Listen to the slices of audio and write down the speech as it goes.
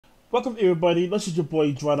Welcome everybody, this is your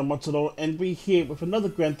boy Dryder Mataroa, and we're here with another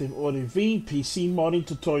Grand Theft Auto V PC modding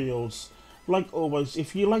tutorials. Like always,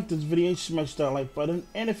 if you like this video, smash that like button,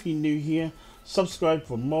 and if you're new here, subscribe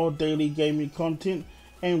for more daily gaming content,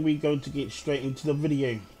 and we're going to get straight into the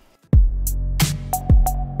video.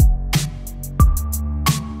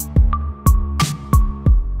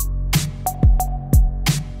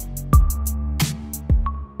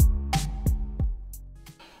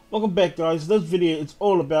 Welcome back guys. This video is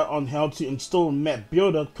all about on how to install Map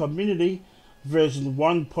Builder Community version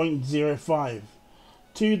 1.05.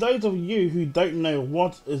 To those of you who don't know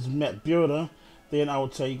what is Map Builder, then I will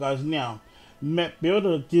tell you guys now. Map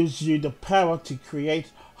Builder gives you the power to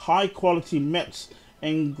create high quality maps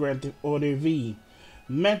in Grand Theft Auto V.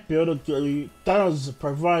 Map Builder does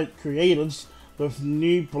provide creators with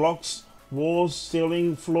new blocks, walls,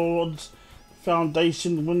 ceiling, floors,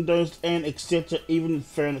 foundation, windows, and etc., even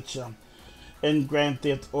furniture in Grand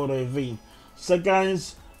Theft Auto V. So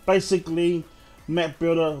guys, basically Map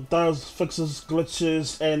Builder does fixes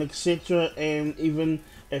glitches and etc., and even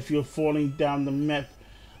if you're falling down the map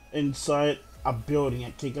inside a building.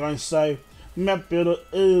 Okay guys, so Map Builder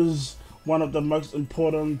is one of the most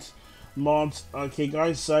important mods. Okay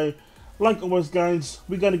guys, so like always guys,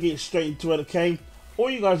 we gotta get straight into it. Okay,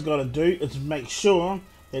 all you guys gotta do is make sure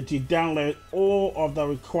that you download all of the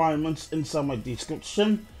requirements inside my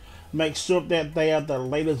description. Make sure that they are the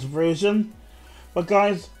latest version. But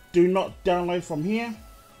guys, do not download from here.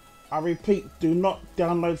 I repeat, do not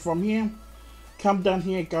download from here. Come down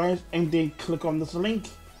here guys and then click on this link,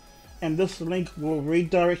 and this link will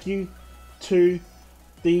redirect you to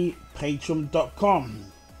the patreon.com.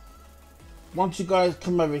 Once you guys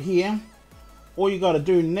come over here, all you got to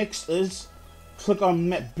do next is click on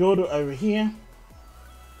Map Builder over here,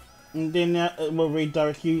 and then it will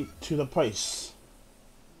redirect you to the place.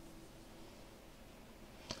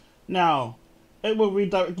 Now it will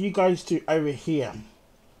redirect you guys to over here.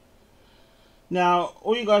 Now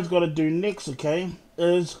all you guys got to do next, okay,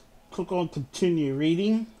 is click on continue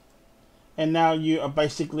reading, and now you are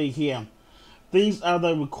basically here. These are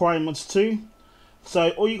the requirements too.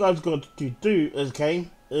 So all you guys got to do is, okay,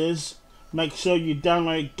 is make sure you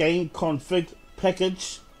download game config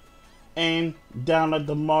package and download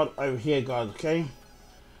the mod over here guys. Okay,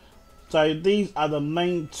 so these are the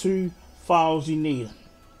main two files you need.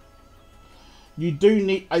 You do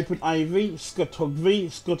need OpenIV, ShotCut,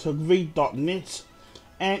 ShotCut.net,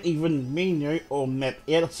 and even Menu or Map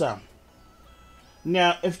Editor.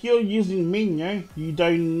 Now if you're using Menu, you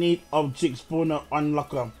don't need Object Spawner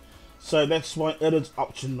Unlocker, so that's why it is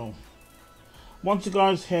optional. Once you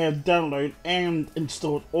guys have downloaded and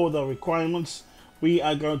installed all the requirements, we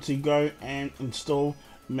are going to go and install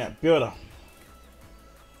Map Builder.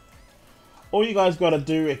 All you guys got to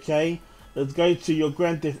do, okay, is go to your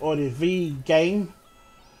Grand Theft Auto V game,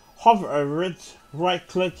 hover over it, right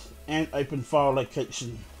click, and open file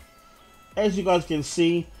location. As you guys can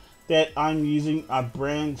see that I'm using a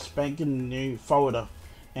brand spanking new folder,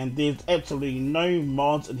 and there's absolutely no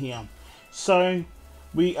mods in here. So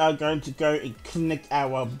we are going to go and connect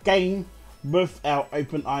our game with our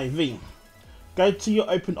OpenIV. Go to your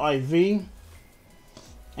OpenIV,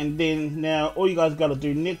 and then now all you guys got to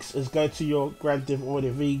do next is go to your Grand Theft Auto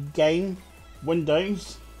V game,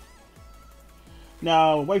 Windows.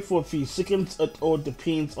 Now wait for a few seconds, it all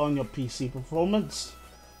depends on your PC performance.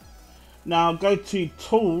 Now go to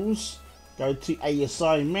Tools, go to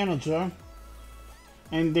ASI Manager,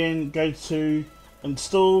 and then go to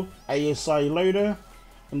Install ASI Loader,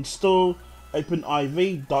 install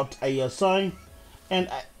OpenIV.asi,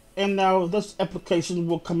 and now this application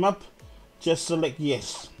will come up. Just select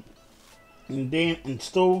yes, and then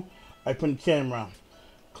install Open Camera.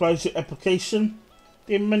 Close your application,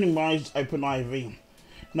 then minimize OpenIV.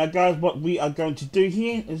 Now guys, what we are going to do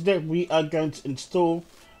here is that we are going to install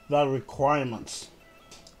the requirements.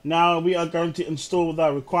 Now we are going to install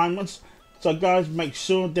the requirements. So guys, make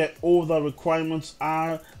sure that all the requirements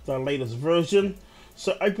are the latest version.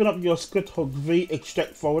 So open up your ShotCut V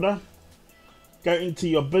extract folder, go into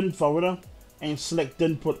your bin folder and select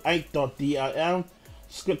input8.dll,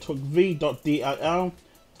 ShotCutV.dll,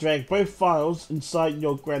 drag both files inside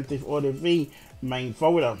your Grand Theft Auto V main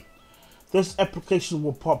folder. This application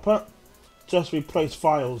will pop up, just replace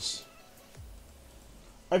files.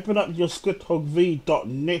 Open up your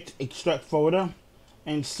ShotCutV.net extract folder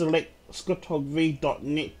and select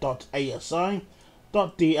ShotCutV.net.asi,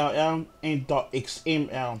 .dll and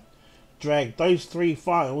 .xml. Drag those three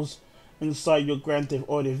files inside your Grand Theft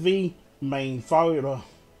Auto V main folder.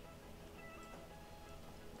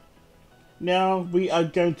 Now we are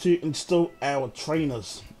going to install our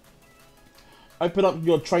trainers. Open up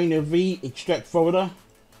your Trainer V extract folder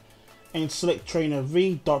and select Trainer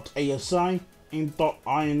V.asi and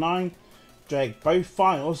 .ini. Drag both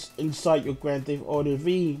files inside your Grand Theft Auto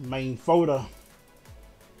V main folder.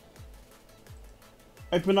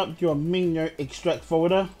 Open up your Minio extract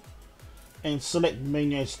folder and select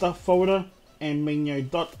Minio stuff folder and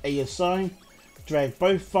Minio.asi. Drag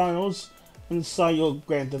both files inside your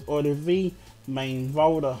Grand Theft Auto V main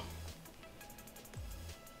folder.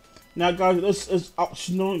 Now guys, this is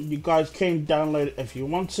optional. You guys can download it if you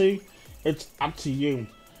want to. It's up to you.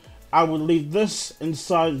 I will leave this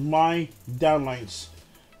inside my downloads.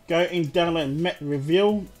 Go and download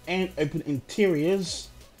Reveal and OpenInteriors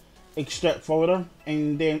extract folder,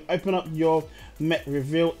 and then open up your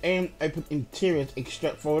Reveal and OpenInteriors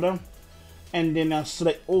extract folder, and then now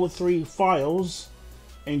select all three files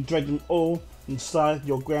and drag them all inside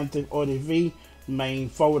your Grand Theft Auto V main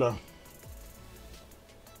folder.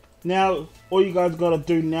 Now all you guys gotta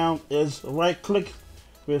do now is right click,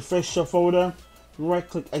 refresh your folder, right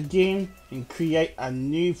click again and create a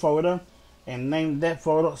new folder and name that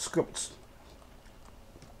folder scripts.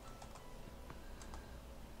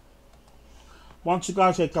 Once you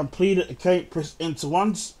guys have completed, okay, press enter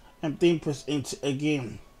once and then press enter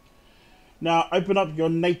again. Now open up your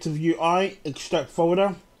native UI extract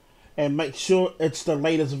folder and make sure it's the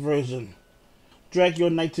latest version. Drag your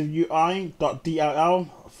native UI.dll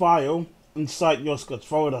file inside your scripts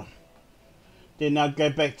folder. Then now go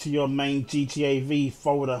back to your main GTAV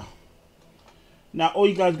folder. Now all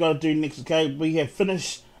you guys gotta do next, okay, we have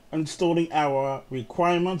finished installing our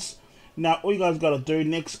requirements. Now all you guys gotta do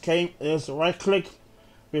next, okay, is right click,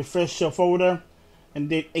 refresh your folder, and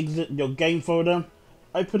then exit your game folder.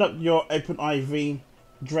 Open up your OpenIV,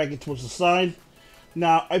 drag it towards the side.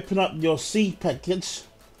 Now open up your C package,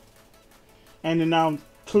 and then now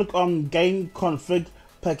click on game config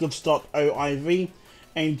package.oiv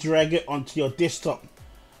and drag it onto your desktop.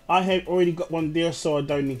 I have already got one there, so I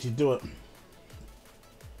don't need to do it.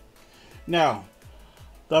 Now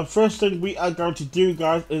the first thing we are going to do,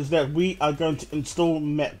 guys, is that we are going to install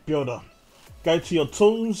Map Builder. Go to your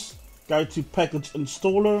tools, go to package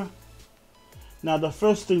installer. Now the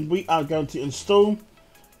first thing we are going to install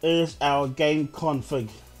is our game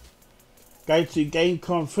config. Go to game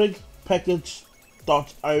config package.oiv,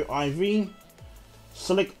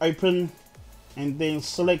 select open, and then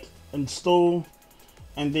select install,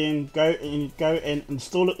 and then go and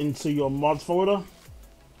install it into your mods folder,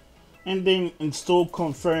 and then install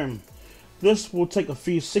confirm. This will take a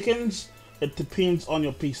few seconds. It depends on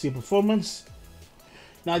your PC performance.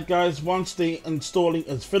 Now guys, once the installing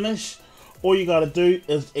is finished, all you gotta do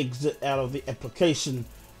is exit out of the application.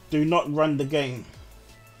 Do not run the game.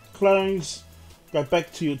 Close, go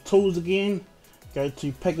back to your tools again, go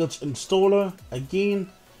to package installer again,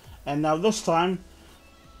 and now this time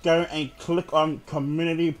go and click on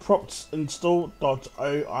community props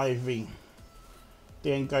install.oiv.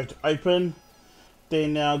 Then go to open,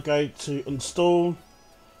 then now go to install,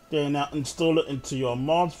 then now install it into your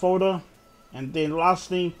mods folder, and then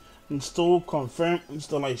lastly install confirm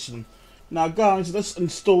installation. Now guys, this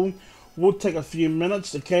install will take a few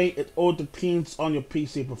minutes, okay? It all depends on your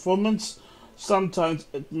PC performance. Sometimes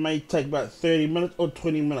it may take about 30 minutes or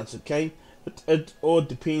 20 minutes, okay? It all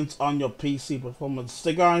depends on your PC performance.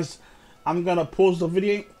 So guys, I'm gonna pause the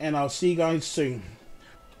video and I'll see you guys soon.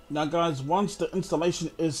 Now guys, once the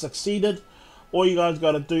installation is succeeded, all you guys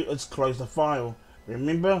gotta do is close the file.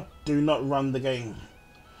 Remember, do not run the game.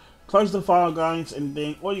 Close the file guys, and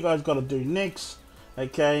then all you guys gotta do next,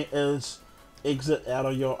 okay, is exit out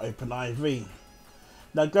of your OpenIV.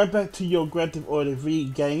 Now go back to your Grand Theft Auto V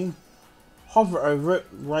game, hover over it,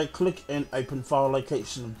 right click and open file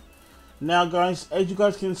location. Now guys, as you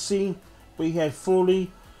guys can see, we have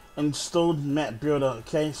fully installed Map Builder,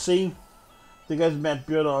 okay? See, there goes Map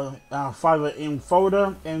Builder 5M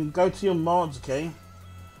folder, and go to your mods, okay?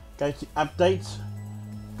 Go to update,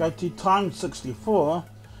 go to time 64,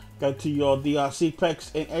 go to your DRC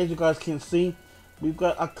packs, and as you guys can see, we've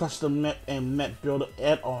got a custom map and Map Builder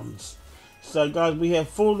add-ons. So guys, we have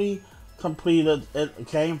fully completed it,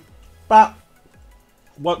 okay? But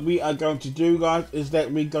what we are going to do guys is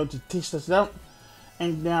that we're going to test this out,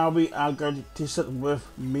 and now we are going to test it with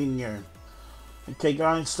Minio. Okay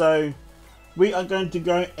guys, so we are going to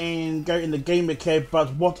go in the game, okay?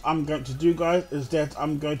 But what I'm going to do guys is that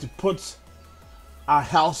I'm going to put our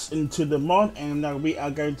house into the mod, and now we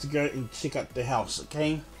are going to go and check out the house,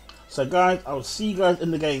 okay? So guys, I'll see you guys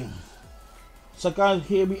in the game. So guys,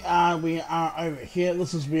 here we are over here.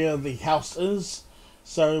 This is where the house is.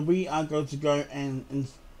 So we are going to go and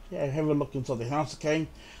have a look inside the house, okay?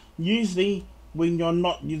 Usually when you're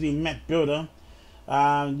not using Map Builder,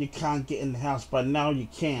 you can't get in the house, but now you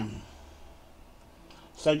can.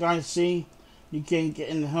 So guys, see, you can get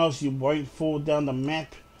in the house, you won't fall down the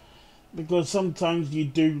map, because sometimes you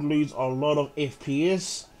do lose a lot of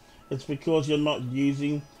FPS. It's because you're not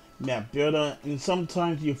using map builder, and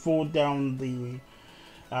sometimes you fall down the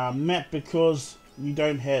map because you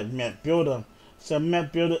don't have map builder. So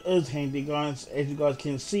map builder is handy, guys. As you guys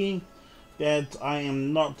can see, that I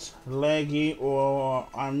am not laggy or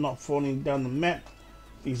I'm not falling down the map.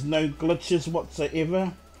 There's no glitches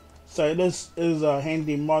whatsoever. So this is a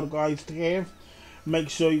handy mod, guys, to have. Make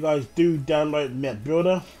sure you guys do download map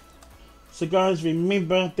builder. So guys,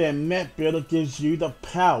 remember that map builder gives you the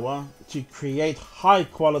power to create high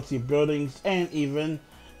quality buildings, and even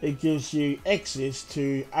it gives you access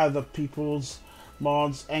to other people's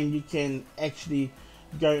mods, and you can actually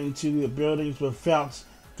go into the buildings without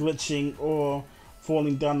glitching or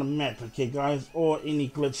falling down the map, okay guys, or any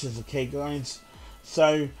glitches, okay guys.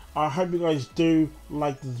 So I hope you guys do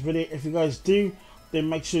like this video. If you guys do, then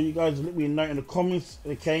make sure you guys let me know in the comments,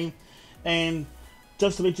 okay. And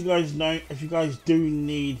just to let you guys know, if you guys do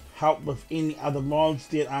need help with any other mods,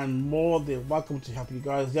 then I'm more than welcome to help you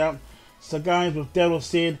guys out. So guys, with that all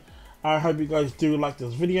said, I hope you guys do like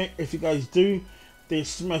this video. If you guys do, then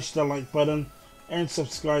smash the like button and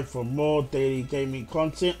subscribe for more daily gaming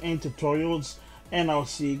content and tutorials, and I'll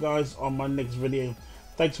see you guys on my next video.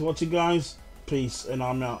 Thanks for watching, guys. Peace, and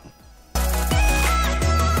I'm out.